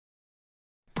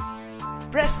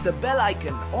press the bell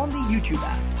icon on the YouTube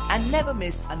app and never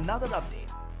miss another update.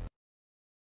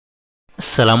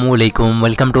 अस्सलामुअलैकुम,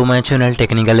 welcome to my channel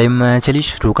technical M. चलिए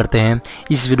शुरू करते हैं।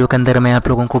 इस video के अंदर मैं आप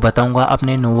लोगों को बताऊंगा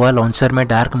अपने नोवा लॉन्चर में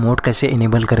डार्क मोड कैसे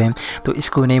इनेबल करें। तो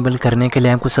इसको इनेबल करने के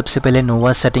लिए आपको सबसे पहले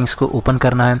नोवा सेटिंग्स को ओपन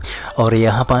करना है और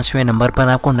यहाँ 5वें नंबर पर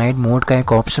आपको नाइट मोड का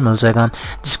एक ऑप्शन मिल जाएगा,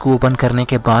 जिसको ओपन करने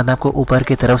के बाद आपको ऊपर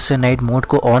की तरफ से नाइट मोड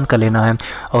को ऑन कर लेना है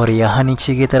और यहाँ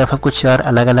नीचे की तरफ आपको 4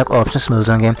 अलग अलग ऑप्शन मिल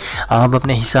जाएंगे। आप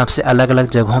अपने हिसाब से अलग अलग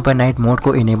जगहों पर नाइट मोड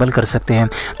को इनेबल कर सकते हैं।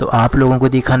 तो आप लोगों को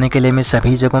दिखाने के लिए मैं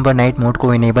सभी जगहों पर नाइट मोड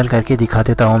को इनेबल करके दिखा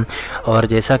देता हूं। और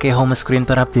जैसा कि होम स्क्रीन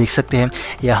पर आप देख सकते हैं,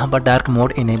 यहां पर डार्क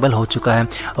मोड इनेबल हो चुका है।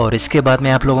 और इसके बाद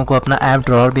मैं आप लोगों को अपना ऐप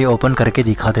ड्रॉअर भी ओपन करके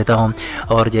दिखा देता हूं।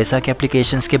 और जैसा कि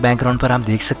एप्लीकेशंस के बैकग्राउंड पर आप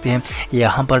देख सकते हैं,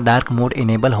 यहां पर डार्क मोड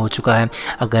इनेबल हो चुका है।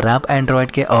 अगर आप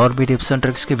एंड्रॉयड के और भी टिप्स एंड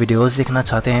ट्रिक्स के वीडियोज़ देखना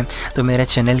चाहते हैं तो मेरे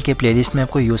चैनल के प्लेलिस्ट में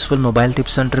आपको useful mobile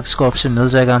tips and tricks का ऑप्शन मिल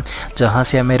जाएगा, जहाँ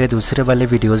से आप मेरे दूसरे वाले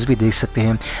वीडियोज़ भी देख सकते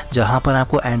हैं, जहाँ पर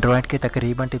आपको एंड्रॉयड के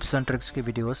तकरीबन टिप्स एंड ट्रिक्स के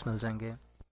वीडियोज़ मिल जाएंगे।